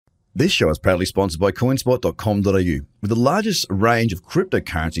This show is proudly sponsored by coinspot.com.au, with the largest range of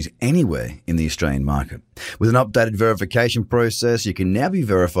cryptocurrencies anywhere in the Australian market. With an updated verification process, you can now be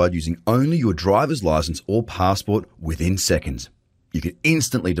verified using only your driver's license or passport within seconds. You can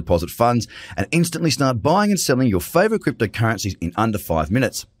instantly deposit funds and instantly start buying and selling your favourite cryptocurrencies in under 5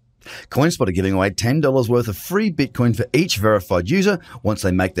 minutes. CoinSpot are giving away $10 worth of free Bitcoin for each verified user once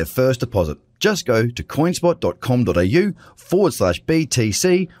they make their first deposit. Just go to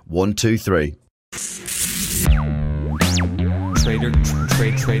coinspot.com.au/BTC123.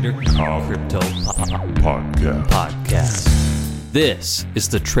 Trader Crypto Podcast. This is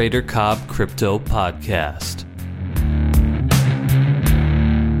the Trader Cobb Crypto Podcast.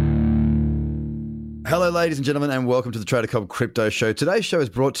 Hello, ladies and gentlemen, and welcome to the Trader Cobb Crypto Show. Today's show is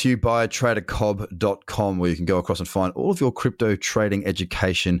brought to you by tradercobb.com, where you can go across and find all of your crypto trading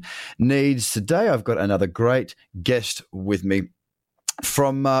education needs. Today, I've got another great guest with me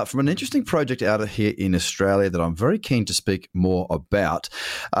from an interesting project out of here in Australia that I'm very keen to speak more about.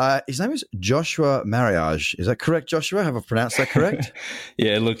 His name is Joshua Marriage. Is that correct, Joshua? Have I pronounced that correct?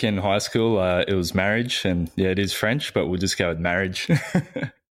 Yeah, look, in high school, it was marriage, and yeah, it is French, but we'll just go with marriage.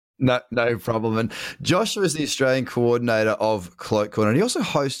 No problem. And Joshua is the Australian Coordinator of Cloakcoin, and he also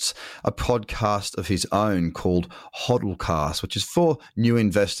hosts a podcast of his own called HODL Cast, which is for new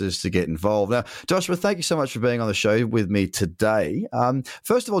investors to get involved. Now, Joshua, thank you so much for being on the show with me today.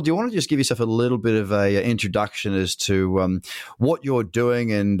 First of all, do you want to just give yourself a little bit of an introduction as to what you're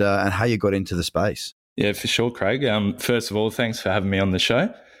doing and how you got into the space? Yeah, for sure, Craig. First of all, thanks for having me on the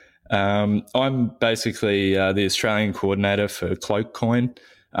show. I'm basically the Australian Coordinator for Cloakcoin.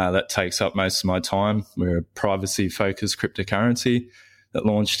 That takes up most of my time. We're a privacy-focused cryptocurrency that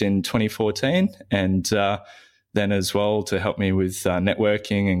launched in 2014, and then as well to help me with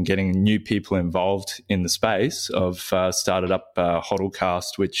networking and getting new people involved in the space, I've started up HODL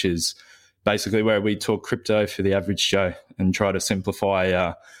Cast, which is basically where we talk crypto for the average Joe and try to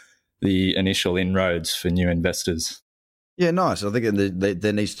simplify the initial inroads for new investors. Yeah, nice. I think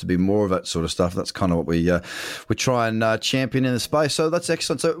there needs to be more of that sort of stuff. That's kind of what we try and champion in the space. So that's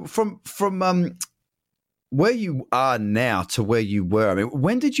excellent. So from where you are now to where you were, I mean,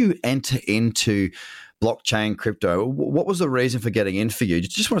 when did you enter into blockchain crypto? What was the reason for getting in for you?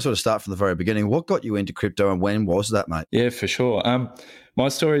 Just want to sort of start from the very beginning. What got you into crypto and when was that, mate? Yeah, for sure. My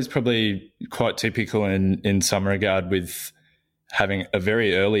story is probably quite typical in some regard, with having a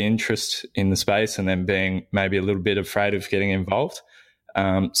very early interest in the space and then being maybe a little bit afraid of getting involved.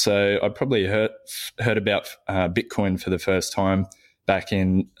 So I probably heard about Bitcoin for the first time back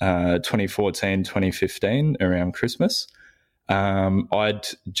in 2014, 2015, around Christmas. I'd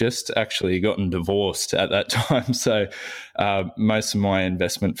just actually gotten divorced at that time. So most of my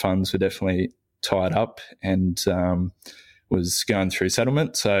investment funds were definitely tied up and was going through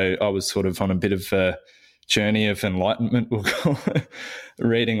settlement. So I was sort of on a bit of a journey of enlightenment, we'll call it,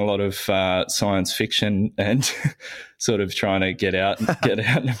 reading a lot of science fiction and sort of trying to get out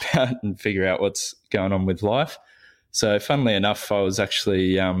and about and figure out what's going on with life. So funnily enough, I was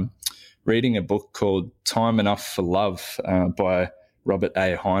actually reading a book called Time Enough for Love by Robert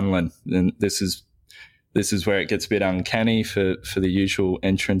A. Heinlein. And this is where it gets a bit uncanny for the usual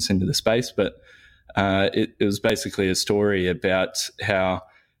entrance into the space, but it was basically a story about how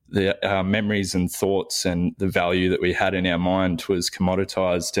our memories and thoughts and the value that we had in our mind was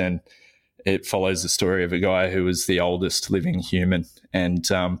commoditized, and it follows the story of a guy who was the oldest living human. And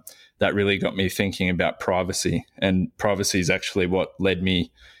that really got me thinking about privacy, and privacy is actually what led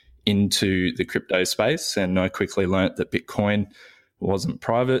me into the crypto space. And I quickly learnt that Bitcoin wasn't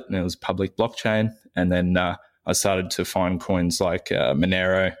private and it was public blockchain. And then I started to find coins like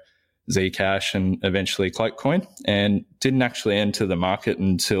Monero, Zcash, and eventually Cloakcoin, and didn't actually enter the market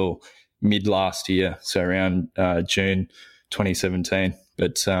until mid last year, so around June 2017.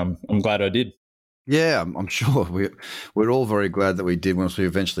 But I'm glad I did. Yeah, I'm sure we're all very glad that we did once we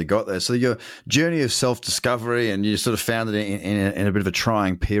eventually got there. So your journey of self-discovery, and you sort of found it in a bit of a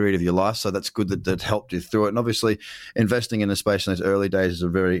trying period of your life. So that's good that helped you through it. And obviously, investing in the space in those early days is a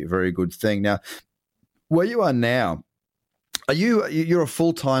very, very good thing. Now, where you are now, you're a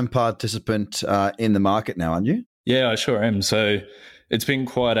full-time participant in the market now, aren't you? Yeah, I sure am. So it's been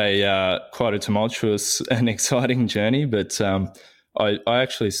quite a tumultuous and exciting journey, but I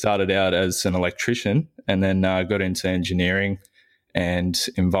actually started out as an electrician and then got into engineering and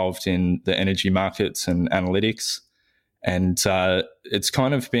involved in the energy markets and analytics. And it's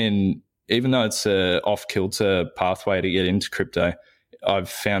kind of been, even though it's a off-kilter pathway to get into crypto, I've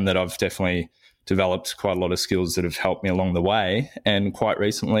found that I've definitely developed quite a lot of skills that have helped me along the way. And quite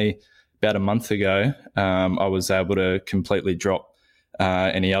recently, about a month ago, I was able to completely drop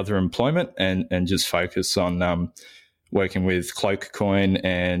any other employment and just focus on working with Cloakcoin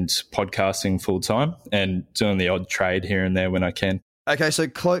and podcasting full time and doing the odd trade here and there when I can. Okay, so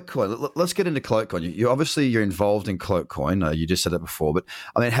Cloakcoin. Let's get into Cloakcoin. You're involved in Cloakcoin. You just said that before, but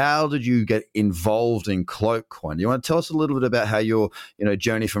I mean, how did you get involved in Cloakcoin? You want to tell us a little bit about how your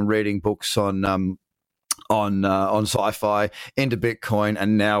journey from reading books on sci-fi into Bitcoin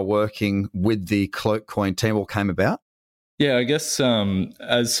and now working with the Cloakcoin team all came about? Yeah, I guess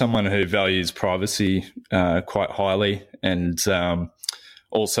as someone who values privacy quite highly and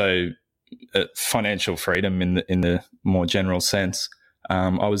also financial freedom in the more general sense,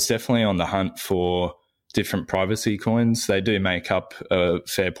 I was definitely on the hunt for different privacy coins. They do make up a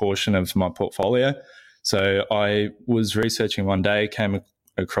fair portion of my portfolio. So I was researching one day, came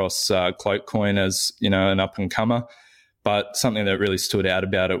across Cloakcoin as an up and comer, but something that really stood out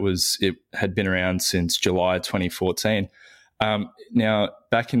about it was it had been around since July 2014. Now,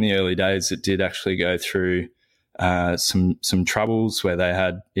 back in the early days, it did actually go through some troubles where they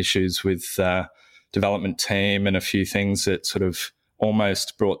had issues with development team and a few things that sort of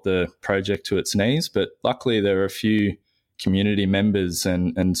almost brought the project to its knees. But luckily, there were a few community members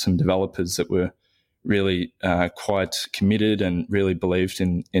and some developers that were really quite committed and really believed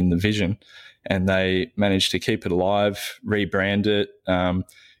in the vision. And they managed to keep it alive, rebrand it,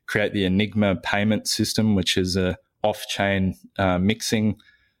 create the Enigma payment system, which is a off-chain mixing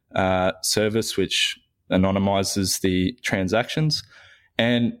service which anonymizes the transactions.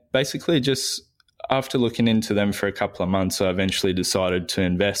 And basically just after looking into them for a couple of months, I eventually decided to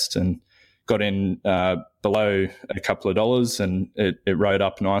invest and got in below a couple of dollars, and it rode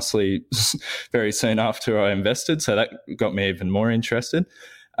up nicely very soon after I invested. So that got me even more interested.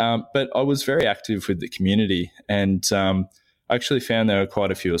 But I was very active with the community, and I actually found there were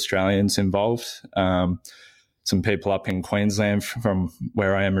quite a few Australians involved. Some people up in Queensland from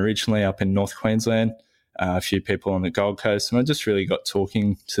where I am originally, up in North Queensland, a few people on the Gold Coast. And I just really got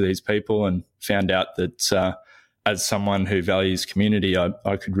talking to these people and found out that as someone who values community,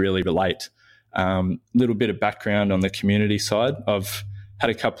 I could really relate. Little bit of background on the community side. I've had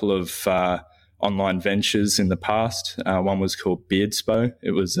a couple of online ventures in the past. One was called Beardspo.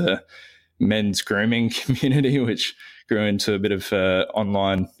 It was a men's grooming community, which grew into a bit of an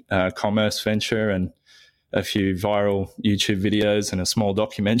online commerce venture and a few viral YouTube videos and a small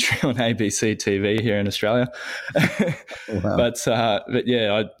documentary on ABC TV here in Australia. Wow. But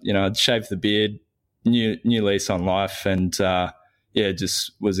yeah, I'd shaved the beard, new lease on life, and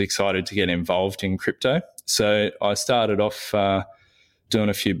just was excited to get involved in crypto. So I started off doing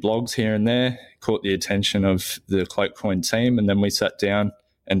a few blogs here and there, caught the attention of the Cloakcoin team, and then we sat down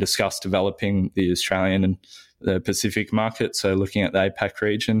and discussed developing the Australian and the Pacific market, so looking at the APAC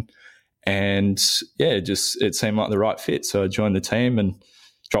region. And it seemed like the right fit. So I joined the team and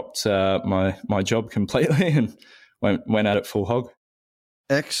dropped my job completely and went at it full hog.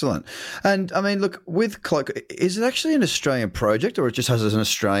 Excellent. And I mean, look, with Cloak, is it actually an Australian project, or it just has an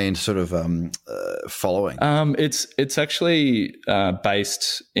Australian sort of following? It's actually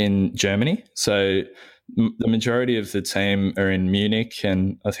based in Germany. So the majority of the team are in Munich,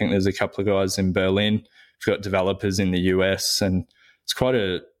 and I think there's a couple of guys in Berlin. We've got developers in the US, and it's quite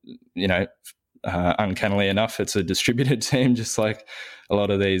a uncannily enough, it's a distributed team, just like a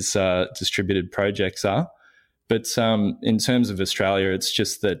lot of these distributed projects are. But in terms of Australia, it's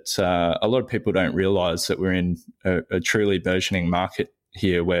just that a lot of people don't realise that we're in a truly burgeoning market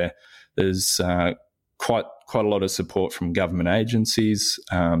here, where there's quite a lot of support from government agencies.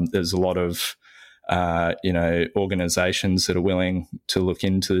 There's a lot of organisations that are willing to look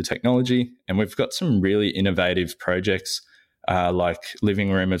into the technology, and we've got some really innovative projects like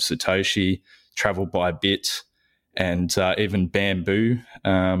Living Room of Satoshi, Travel by Bit, and even Bamboo,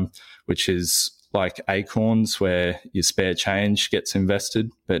 which is like Acorns, where your spare change gets invested,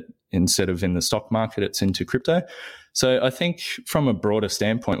 but instead of in the stock market, it's into crypto. So I think from a broader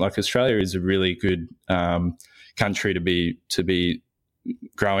standpoint, like Australia is a really good country to be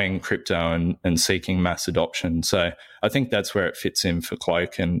growing crypto and seeking mass adoption. So I think that's where it fits in for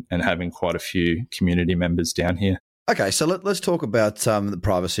Cloak and having quite a few community members down here. Okay, so let's talk about the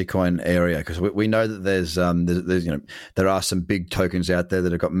privacy coin area, because we know that there's there are some big tokens out there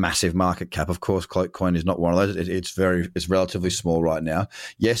that have got massive market cap. Of course, Cloakcoin is not one of those. It's relatively small right now.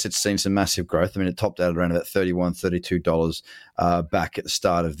 Yes, it's seen some massive growth. I mean, it topped out around about $31, $32 back at the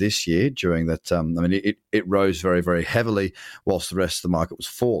start of this year. During that, it rose very, very heavily whilst the rest of the market was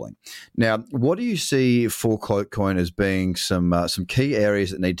falling. Now, what do you see for Cloakcoin as being some key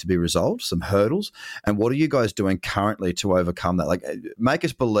areas that need to be resolved, some hurdles, and what are you guys doing currently currently to overcome that? Like, make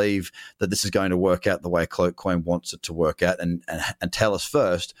us believe that this is going to work out the way Cloakcoin wants it to work out, and tell us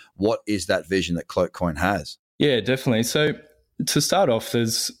first, what is that vision that Cloakcoin has? Yeah, definitely. So to start off,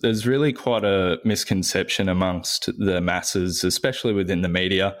 there's really quite a misconception amongst the masses, especially within the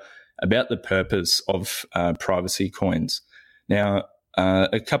media, about the purpose of privacy coins. Now,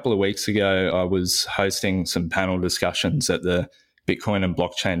 a couple of weeks ago, I was hosting some panel discussions at the Bitcoin and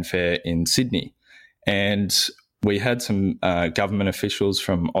Blockchain Fair in Sydney, and we had some government officials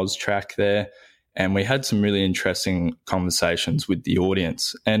from Austrac there, and we had some really interesting conversations with the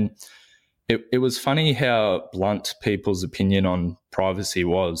audience. And it was funny how blunt people's opinion on privacy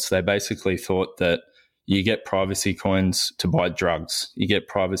was. They basically thought that you get privacy coins to buy drugs. You get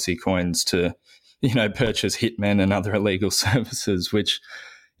privacy coins to, purchase hitmen and other illegal services, which,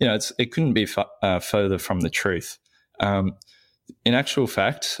 it couldn't be further from the truth. In actual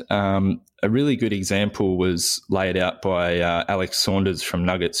fact, a really good example was laid out by Alex Saunders from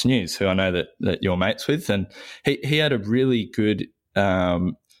Nuggets News, who I know that you're mates with. And he had a really good,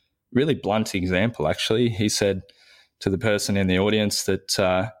 really blunt example, actually. He said to the person in the audience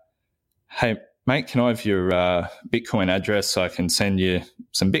that, hey, mate, can I have your Bitcoin address so I can send you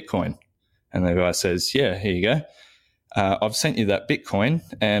some Bitcoin? And the guy says, yeah, here you go. I've sent you that Bitcoin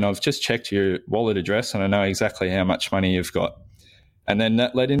and I've just checked your wallet address and I know exactly how much money you've got. And then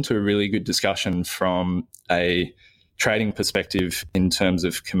that led into a really good discussion from a trading perspective in terms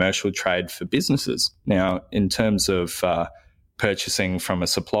of commercial trade for businesses. Now, in terms of purchasing from a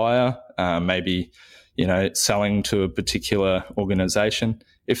supplier, maybe, selling to a particular organization,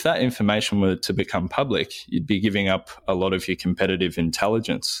 if that information were to become public, you'd be giving up a lot of your competitive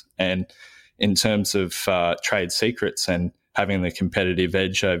intelligence. And in terms of trade secrets and having the competitive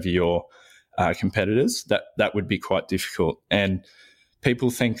edge over your competitors, that would be quite difficult. And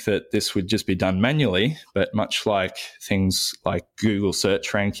people think that this would just be done manually, but much like things like Google search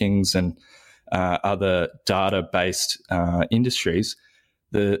rankings and other data-based industries,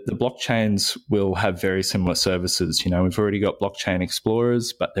 the blockchains will have very similar services. We've already got blockchain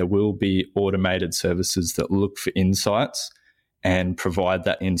explorers, but there will be automated services that look for insights and provide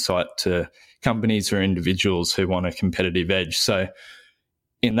that insight to companies or individuals who want a competitive edge. So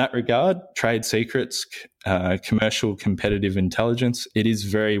in that regard, trade secrets, commercial competitive intelligence, it is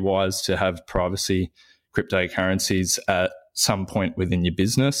very wise to have privacy cryptocurrencies at some point within your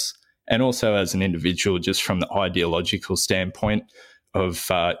business, and also as an individual, just from the ideological standpoint of,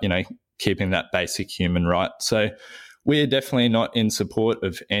 keeping that basic human right. So we're definitely not in support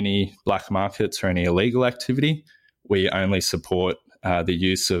of any black markets or any illegal activity. We only support the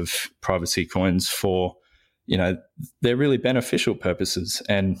use of privacy coins for, they're really beneficial purposes.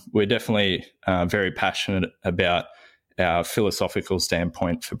 And we're definitely very passionate about our philosophical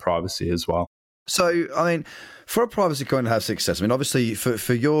standpoint for privacy as well. So, for a privacy coin to have success, obviously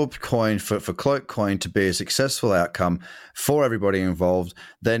for your coin, for Cloakcoin to be a successful outcome for everybody involved,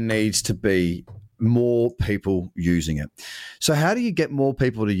 there needs to be more people using it. So how do you get more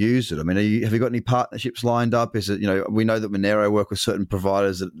people to use it? Have you got any partnerships lined up? Is it, we know that Monero work with certain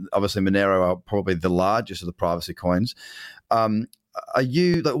providers that obviously Monero are probably the largest of the privacy coins.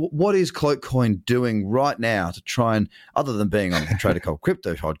 What is Cloakcoin doing right now to try and, other than being on the Trader Cobb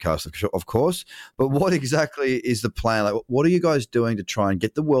Crypto podcast, of course, but what exactly is the plan? What are you guys doing to try and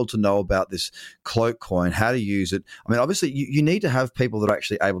get the world to know about this Cloakcoin, how to use it? Obviously you need to have people that are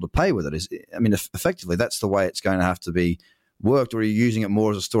actually able to pay with it. Effectively, that's the way it's going to have to be worked, or are you using it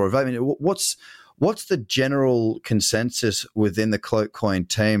more as a store of value? What's the general consensus within the Cloakcoin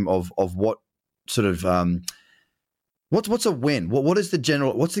team of what sort of what's a win? What is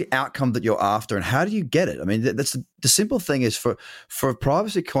what's the outcome that you're after, and how do you get it? That's the simple thing is for a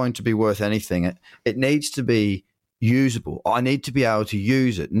privacy coin to be worth anything, it needs to be usable. I need to be able to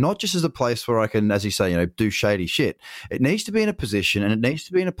use it, not just as a place where I can, as you say, do shady shit. It needs to be in a position, and it needs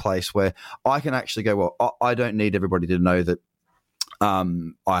to be in a place where I can actually go, well, I don't need everybody to know that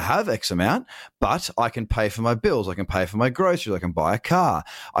I have X amount, but I can pay for my bills. I can pay for my groceries. I can buy a car.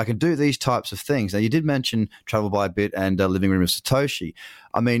 I can do these types of things. Now, you did mention Travel by a Bit and Living Room of Satoshi.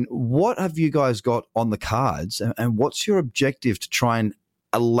 What have you guys got on the cards, and what's your objective to try and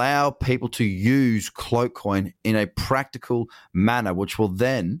allow people to use Cloakcoin in a practical manner, which will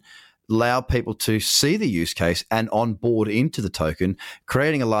then allow people to see the use case and onboard into the token,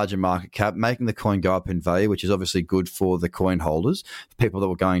 creating a larger market cap, making the coin go up in value, which is obviously good for the coin holders, people that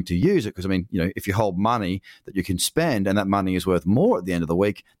were going to use it. Because, if you hold money that you can spend and that money is worth more at the end of the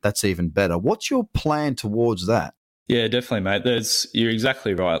week, that's even better. What's your plan towards that? Yeah, definitely, mate. You're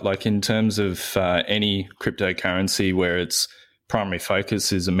exactly right. Like in terms of any cryptocurrency where its primary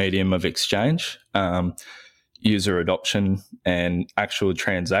focus is a medium of exchange, user adoption and actual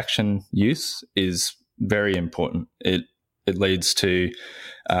transaction use is very important. It leads to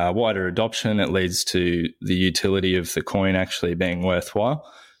wider adoption. It leads to the utility of the coin actually being worthwhile.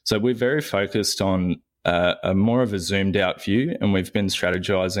 So we're very focused on a more of a zoomed out view, and we've been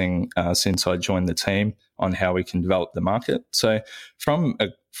strategizing since I joined the team on how we can develop the market. So from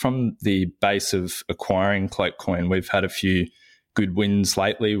the base of acquiring Cloakcoin, we've had a few good wins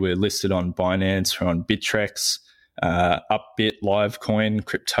lately. We're listed on Binance, we're on Bittrex, Upbit, Livecoin,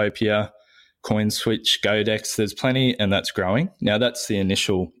 Cryptopia, CoinSwitch, Godex. There's plenty, and that's growing. Now, that's the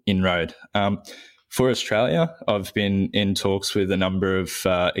initial inroad. For Australia, I've been in talks with a number of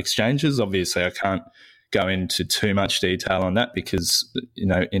exchanges. Obviously, I can't go into too much detail on that because,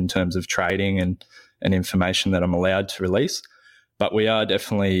 in terms of trading and information that I'm allowed to release. But we are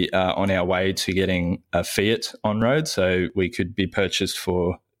definitely on our way to getting a fiat on-road, so we could be purchased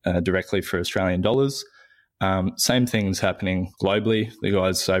for directly for Australian dollars. Same things happening globally. The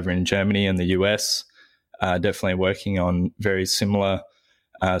guys over in Germany and the US are definitely working on very similar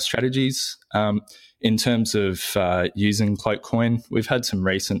strategies. In terms of using Cloakcoin, we've had some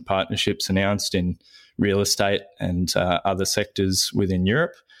recent partnerships announced in real estate and other sectors within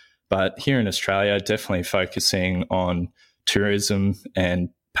Europe. But here in Australia, definitely focusing on tourism and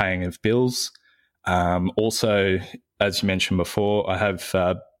paying of bills. Also, as you mentioned before, I have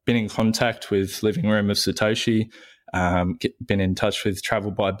been in contact with Living Room of Satoshi, been in touch with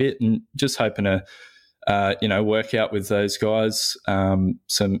Travel by Bit, and just hoping to, work out with those guys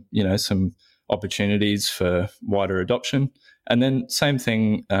some opportunities for wider adoption. And then same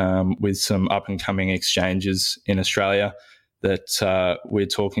thing with some up-and-coming exchanges in Australia that we're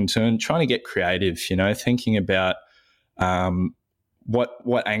talking to and trying to get creative, thinking about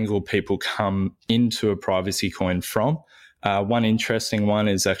what angle people come into a privacy coin from. One interesting one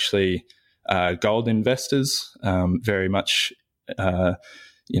is actually gold investors. Very much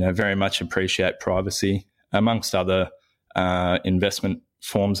appreciate privacy, amongst other investment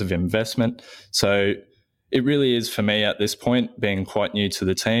forms of investment. So it really is, for me at this point, being quite new to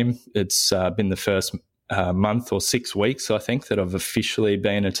the team. It's been the first month or 6 weeks, I think, that I've officially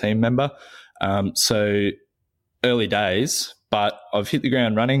been a team member. So early days, but I've hit the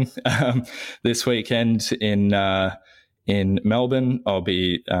ground running. This weekend in Melbourne, I'll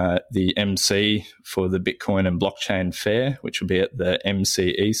be the MC for the Bitcoin and Blockchain Fair, which will be at the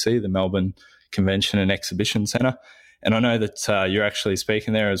MCEC, the Melbourne Convention and Exhibition Centre. And I know that you're actually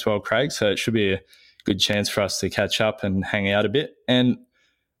speaking there as well, Craig, so it should be a good chance for us to catch up and hang out a bit. And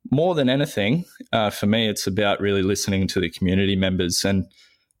more than anything, for me, it's about really listening to the community members. And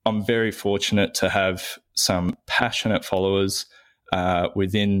I'm very fortunate to have some passionate followers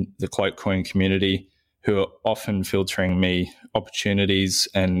within the Cloakcoin community who are often filtering me opportunities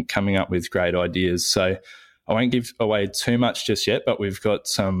and coming up with great ideas. So I won't give away too much just yet, but we've got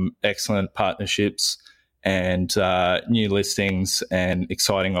some excellent partnerships and new listings and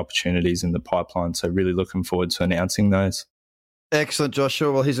exciting opportunities in the pipeline. So really looking forward to announcing those. Excellent,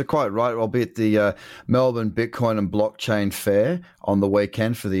 Joshua. Well, he's quite right. I'll be at the Melbourne Bitcoin and Blockchain Fair on the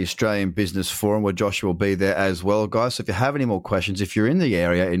weekend for the Australian Business Forum, where Joshua will be there as well, guys. So if you have any more questions, if you're in the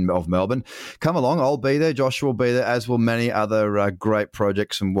area of Melbourne, come along. I'll be there. Joshua will be there, as will many other great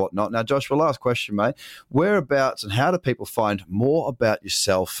projects and whatnot. Now, Joshua, last question, mate. Whereabouts and how do people find more about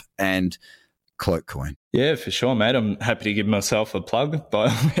yourself and Cloakcoin? Yeah, for sure, mate. I'm happy to give myself a plug by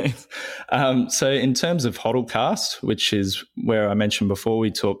all means. So in terms of HODL Cast, which is where I mentioned before, we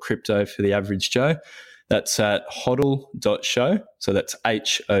talk crypto for the average Joe. That's at hodl.show. So that's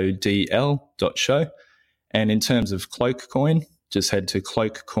HODL.show. And in terms of Cloakcoin, just head to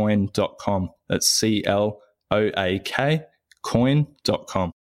cloakcoin.com. That's CLOAK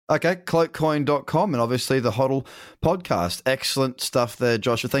coin.com. Okay, cloakcoin.com and obviously the HODL podcast. Excellent stuff there,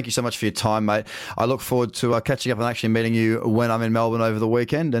 Joshua. Thank you so much for your time, mate. I look forward to catching up and actually meeting you when I'm in Melbourne over the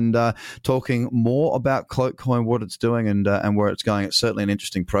weekend and talking more about Cloakcoin, what it's doing and where it's going. It's certainly an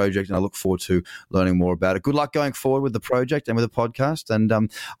interesting project and I look forward to learning more about it. Good luck going forward with the project and with the podcast,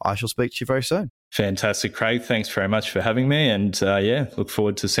 and I shall speak to you very soon. Fantastic, Craig. Thanks very much for having me. And look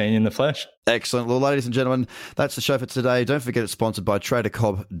forward to seeing you in the flesh. Excellent. Well, ladies and gentlemen, that's the show for today. Don't forget it's sponsored by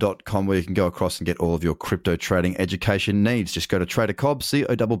TraderCobb.com, where you can go across and get all of your crypto trading education needs. Just go to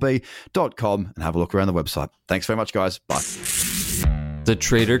TraderCobb.com and have a look around the website. Thanks very much, guys. Bye. The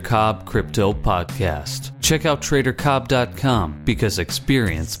Trader Cobb Crypto Podcast. Check out TraderCobb.com because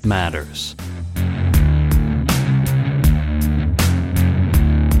experience matters.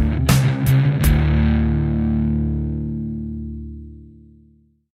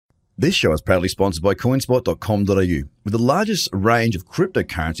 This show is proudly sponsored by coinspot.com.au, with the largest range of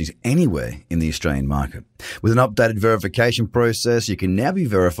cryptocurrencies anywhere in the Australian market. With an updated verification process, you can now be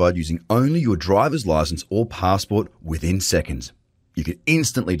verified using only your driver's license or passport within seconds. You can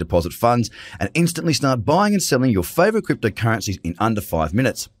instantly deposit funds and instantly start buying and selling your favorite cryptocurrencies in under 5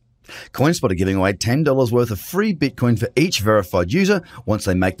 minutes. CoinSpot are giving away $10 worth of free Bitcoin for each verified user once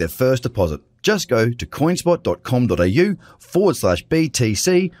they make their first deposit. Just go to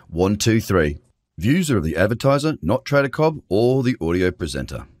coinspot.com.au/BTC123. Views are of the advertiser, not Trader Cobb or the audio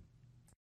presenter.